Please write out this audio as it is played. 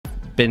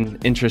been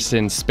interested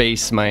in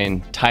space my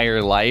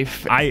entire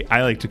life. I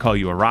like to call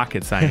you a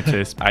rocket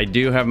scientist. I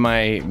do have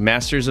my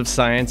Master's of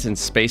Science in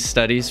Space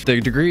Studies.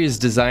 The degree is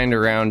designed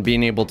around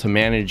being able to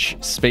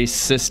manage space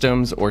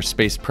systems or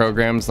space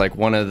programs. Like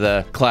one of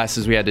the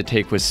classes we had to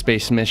take was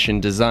Space Mission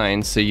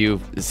Design. So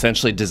you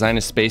essentially design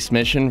a space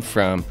mission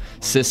from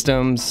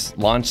systems,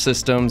 launch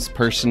systems,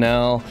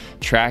 personnel,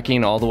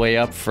 tracking, all the way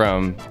up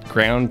from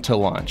ground to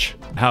launch.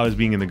 How has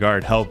being in the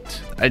Guard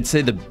helped? I'd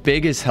say the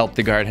biggest help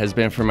the Guard has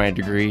been for my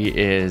degree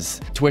is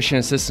tuition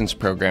assistance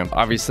program.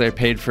 Obviously, I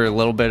paid for a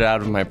little bit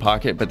out of my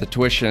pocket, but the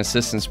tuition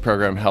assistance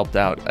program helped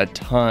out a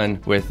ton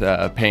with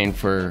paying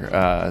for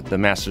the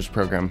master's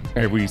program.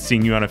 Are we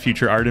seeing you on a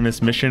future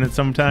Artemis mission at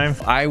some time?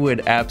 I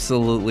would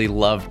absolutely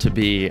love to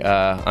be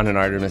on an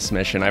Artemis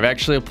mission. I've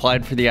actually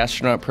applied for the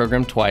astronaut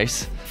program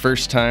twice.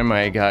 First time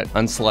I got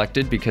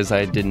unselected because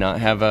I did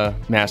not have a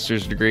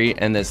master's degree,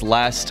 and this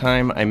last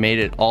time I made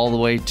it all the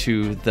way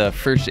to the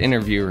first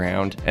interview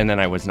round, and then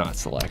I was not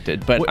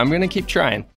selected. But I'm gonna keep trying.